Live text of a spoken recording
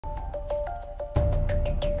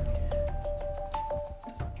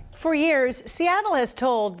For years, Seattle has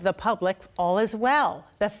told the public all is well.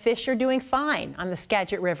 The fish are doing fine on the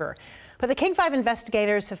Skagit River. But the King 5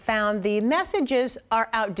 investigators have found the messages are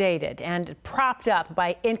outdated and propped up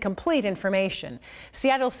by incomplete information.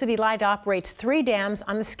 Seattle City Light operates 3 dams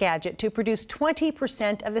on the Skagit to produce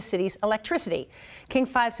 20% of the city's electricity. King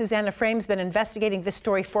 5's Susanna Frame's been investigating this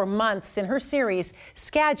story for months in her series,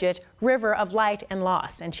 Skagit, River of Light and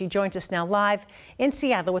Loss. And she joins us now live in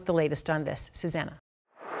Seattle with the latest on this. Susanna.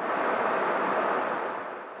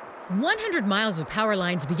 100 miles of power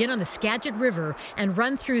lines begin on the Skagit River and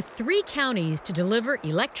run through 3 counties to deliver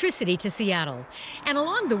electricity to Seattle. And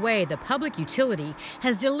along the way, the public utility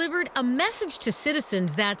has delivered a message to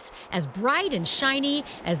citizens that's as bright and shiny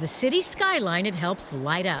as the city skyline it helps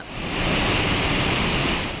light up.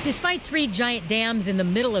 Despite 3 giant dams in the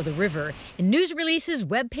middle of the river, in news releases,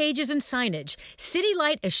 web pages, and signage, City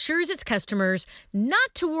Light assures its customers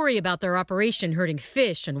not to worry about their operation hurting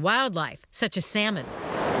fish and wildlife, such as salmon.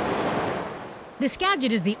 The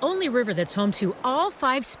Skagit is the only river that's home to all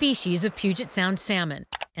 5 species of Puget Sound salmon.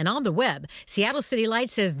 And on the web, Seattle City Light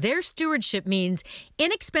says their stewardship means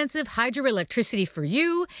inexpensive hydroelectricity for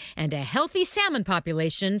you and a healthy salmon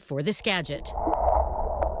population for the Skagit.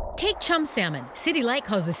 Take chum salmon. City Light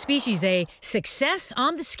calls the species a success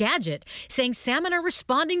on the Skagit, saying salmon are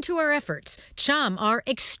responding to our efforts. Chum are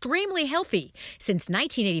extremely healthy. Since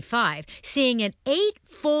 1985, seeing an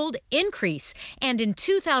 8-fold increase. And in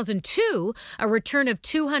 2002, a return of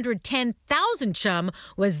 210,000 chum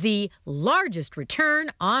was the largest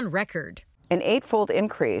return on record. An 8-fold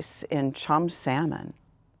increase in chum salmon.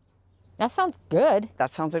 That sounds good.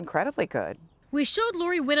 That sounds incredibly good. We showed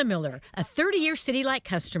Lori Winnemiller, a 30-year City Light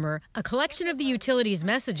customer, a collection of the utility's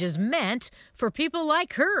messages meant for people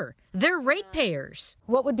like her. They're ratepayers.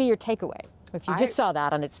 What would be your takeaway if you just saw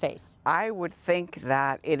that on its face? I would think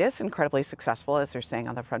that it is incredibly successful, as they're saying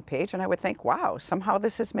on the front page, and I would think, wow, somehow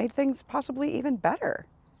this has made things possibly even better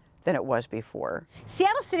than it was before.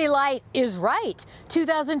 Seattle City Light is right.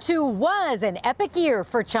 2002 was an epic year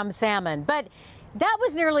for chum salmon, but that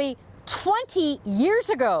was nearly 20 years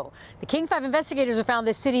ago. The King 5 investigators have found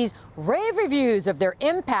the city's rave reviews of their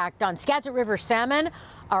impact on Skagit River salmon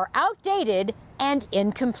are outdated and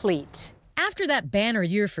incomplete. After that banner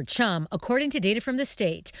year for chum, according to data from the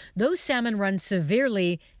state, those salmon runs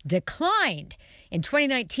severely declined. In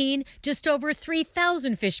 2019, just over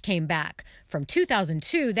 3,000 fish came back. From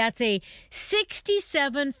 2002, that's a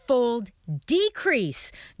 67-fold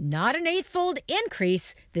decrease, not an 8-fold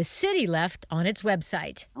increase the city left on its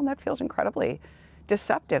website. Well, that feels incredibly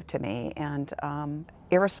deceptive to me and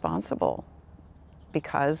irresponsible,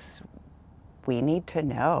 because we need to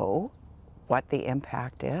know what the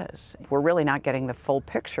impact is. We're really not getting the full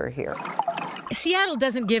picture here. Seattle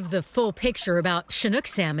doesn't give the full picture about Chinook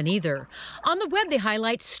salmon either. On the web, they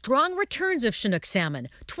highlight strong returns of Chinook salmon,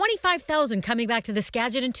 25,000 coming back to the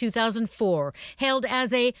Skagit in 2004, hailed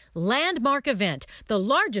as a landmark event, the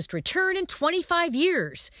largest return in 25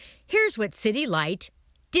 years. Here's what City Light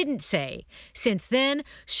didn't say. Since then,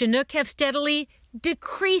 Chinook have steadily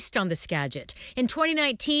decreased on the Skagit. In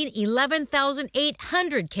 2019,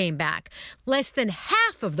 11,800 came back, less than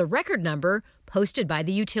half of the record number posted by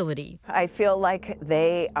the utility. I feel like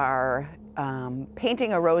they are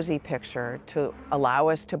painting a rosy picture to allow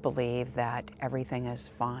us to believe that everything is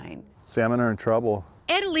fine. Salmon are in trouble.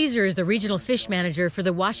 Ed Eliezer is the regional fish manager for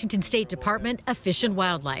the Washington State Department of Fish and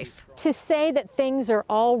Wildlife. To say that things are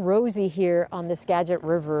all rosy here on the Skagit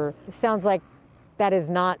River sounds like that is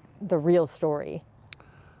not the real story.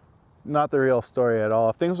 Not the real story at all.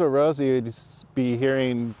 If things were rosy, you'd be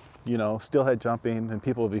hearing, steelhead jumping and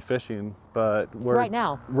people would be fishing, but we're right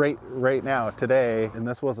now, today, and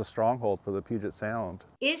this was a stronghold for the Puget Sound.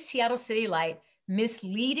 Is Seattle City Light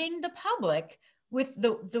misleading the public with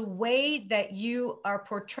the way that you are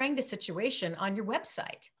portraying the situation on your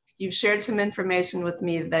website? You've shared some information with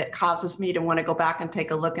me that causes me to want to go back and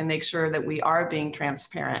take a look and make sure that we are being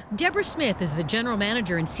transparent. Deborah Smith is the general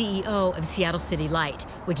manager and CEO of Seattle City Light,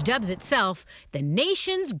 which dubs itself the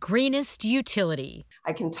nation's greenest utility.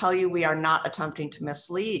 I can tell you we are not attempting to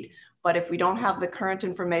mislead, but if we don't have the current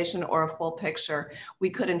information or a full picture,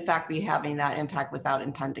 we could in fact be having that impact without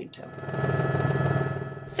intending to.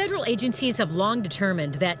 Federal agencies have long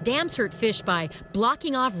determined that dams hurt fish by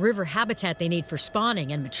blocking off river habitat they need for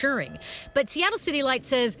spawning and maturing. But Seattle City Light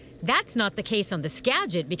says that's not the case on the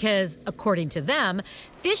Skagit because, according to them,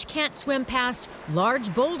 fish can't swim past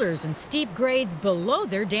large boulders and steep grades below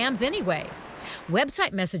their dams anyway.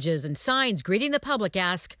 Website messages and signs greeting the public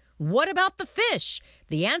ask, what about the fish?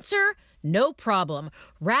 The answer? No problem.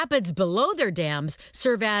 Rapids below their dams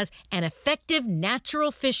serve as an effective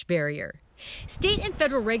natural fish barrier. State and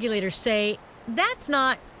federal regulators say that's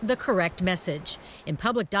not the correct message. In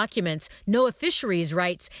public documents, NOAA Fisheries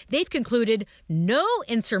writes they've concluded no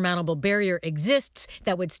insurmountable barrier exists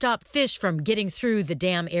that would stop fish from getting through the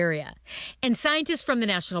dam area. And scientists from the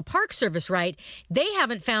National Park Service write they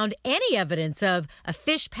haven't found any evidence of a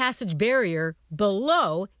fish passage barrier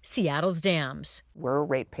below Seattle's dams. We're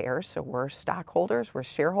ratepayers, so we're stockholders, we're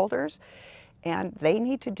shareholders, and they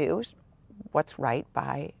need to do what's right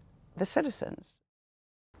by the citizens.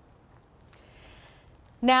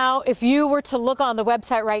 Now, if you were to look on the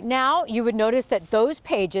website right now, you would notice that those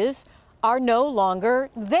pages are no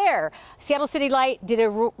longer there. Seattle City Light did a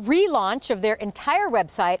relaunch of their entire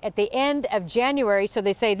website at the end of January, so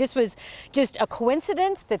they say this was just a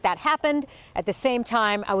coincidence that happened at the same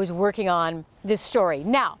time I was working on this story.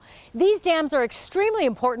 Now, these dams are extremely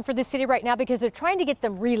important for the city right now because they're trying to get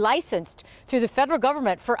them relicensed through the federal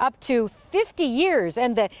government for up to 50 years,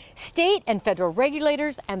 and the state and federal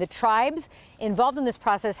regulators and the tribes involved in this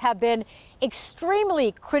process have been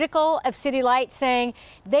extremely critical of City Light, saying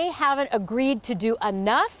they haven't agreed to do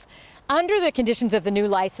enough under the conditions of the new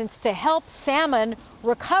license to help salmon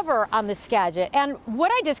recover on the Skagit. And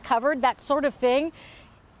what I just covered, that sort of thing,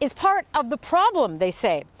 is part of the problem, they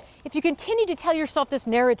say. If you continue to tell yourself this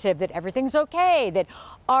narrative that everything's okay, that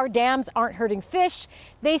our dams aren't hurting fish,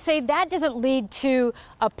 they say that doesn't lead to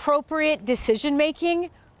appropriate decision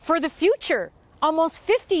making for the future. Almost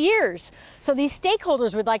 50 years. So these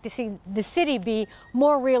stakeholders would like to see the city be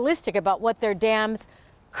more realistic about what their dams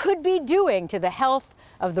could be doing to the health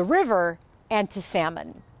of the river and to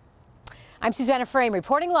salmon. I'm Susanna Frame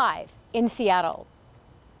reporting live in Seattle.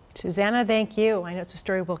 Susanna, thank you. I know it's a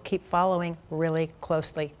story we'll keep following really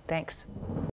closely. Thanks.